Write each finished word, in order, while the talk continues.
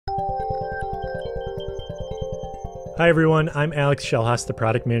Hi everyone, I'm Alex Shellhaas, the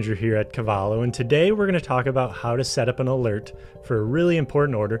product manager here at Cavallo, and today we're going to talk about how to set up an alert for a really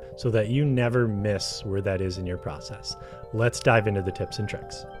important order so that you never miss where that is in your process. Let's dive into the tips and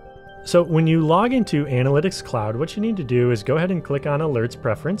tricks. So when you log into Analytics Cloud, what you need to do is go ahead and click on Alerts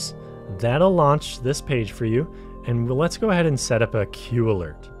Preference. That'll launch this page for you, and let's go ahead and set up a queue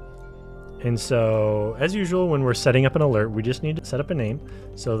alert. And so, as usual, when we're setting up an alert, we just need to set up a name.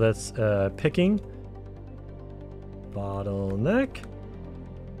 So that's picking bottleneck.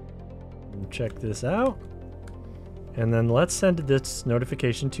 Check this out. And then let's send this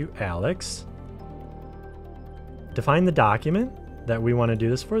notification to Alex. Define the document that we want to do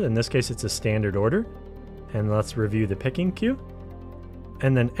this for. In this case, it's a standard order. And let's review the picking queue.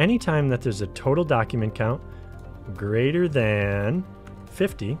 And then anytime that there's a total document count greater than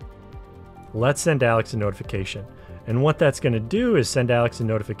 50, let's send Alex a notification. And what that's going to do is send Alex a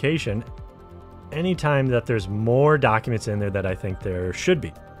notification anytime that there's more documents in there that I think there should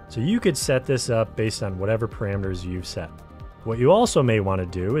be. So you could set this up based on whatever parameters you've set. What you also may want to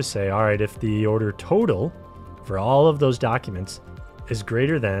do is say, all right, if the order total for all of those documents is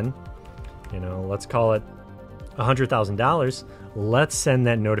greater than, let's call it $100,000, let's send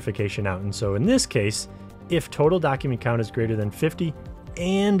that notification out. And so in this case, if total document count is greater than 50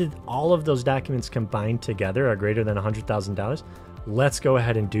 and all of those documents combined together are greater than $100,000, let's go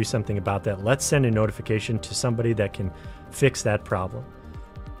ahead and do something about that. Let's send a notification to somebody that can fix that problem.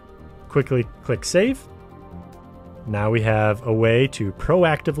 Quickly click Save. Now we have a way to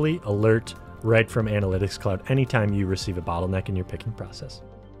proactively alert right from Analytics Cloud anytime you receive a bottleneck in your picking process.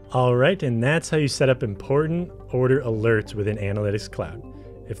 All right, and that's how you set up important order alerts within Analytics Cloud.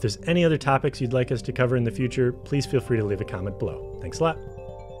 If there's any other topics you'd like us to cover in the future, please feel free to leave a comment below. Thanks a lot.